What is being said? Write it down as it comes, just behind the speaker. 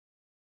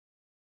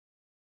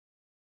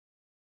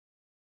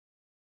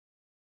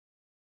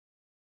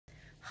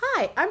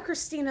Hi, I'm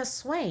Christina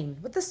Swain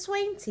with the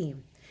Swain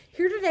team,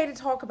 here today to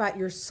talk about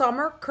your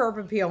summer curb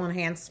appeal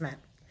enhancement.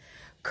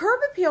 Curb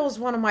appeal is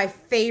one of my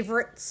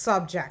favorite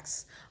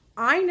subjects.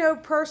 I know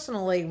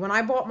personally when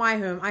I bought my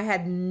home, I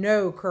had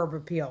no curb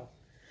appeal.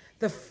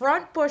 The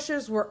front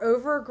bushes were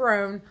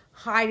overgrown,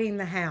 hiding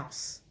the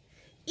house.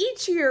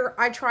 Each year,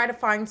 I try to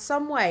find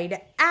some way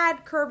to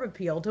add curb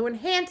appeal to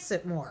enhance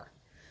it more.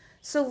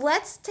 So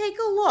let's take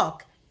a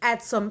look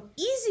at some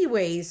easy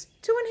ways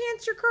to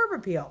enhance your curb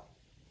appeal.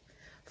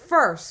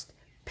 First,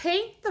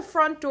 paint the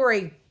front door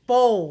a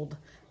bold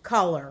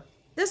color.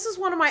 This is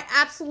one of my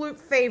absolute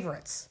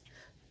favorites.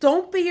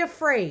 Don't be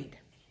afraid.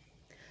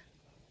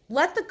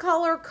 Let the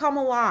color come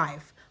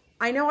alive.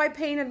 I know I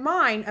painted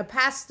mine a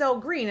pastel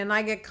green and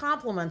I get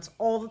compliments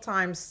all the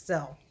time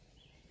still.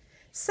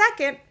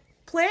 Second,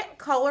 plant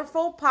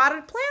colorful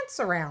potted plants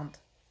around.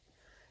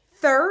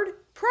 Third,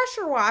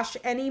 pressure wash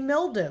any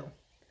mildew.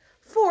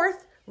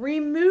 Fourth,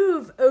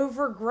 remove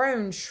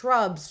overgrown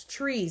shrubs,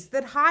 trees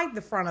that hide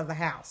the front of the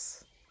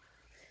house.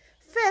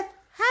 Fifth,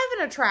 have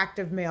an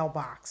attractive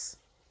mailbox.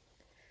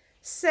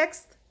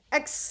 Sixth,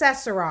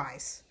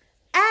 accessorize.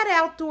 Add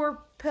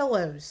outdoor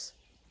pillows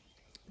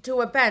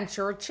to a bench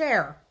or a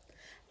chair.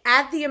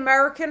 Add the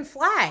American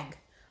flag,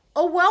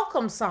 a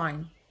welcome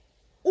sign,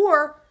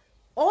 or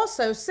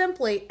also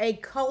simply a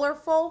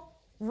colorful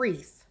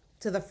wreath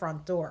to the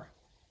front door.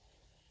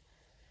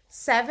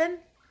 7,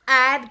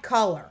 add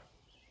color.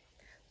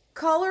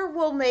 Color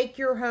will make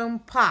your home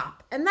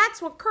pop, and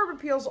that's what curb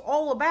appeal is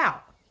all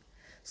about.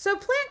 So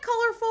plant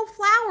colorful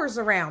flowers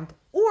around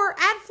or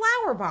add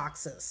flower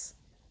boxes.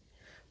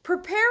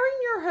 Preparing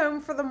your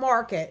home for the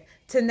market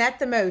to net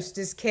the most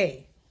is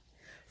key.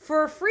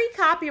 For a free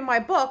copy of my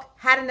book,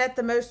 How to Net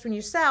the Most When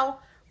You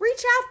Sell,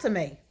 reach out to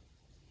me.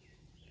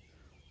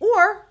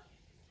 Or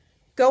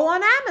go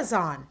on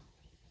Amazon.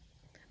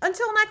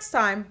 Until next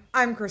time,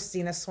 I'm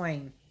Christina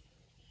Swain.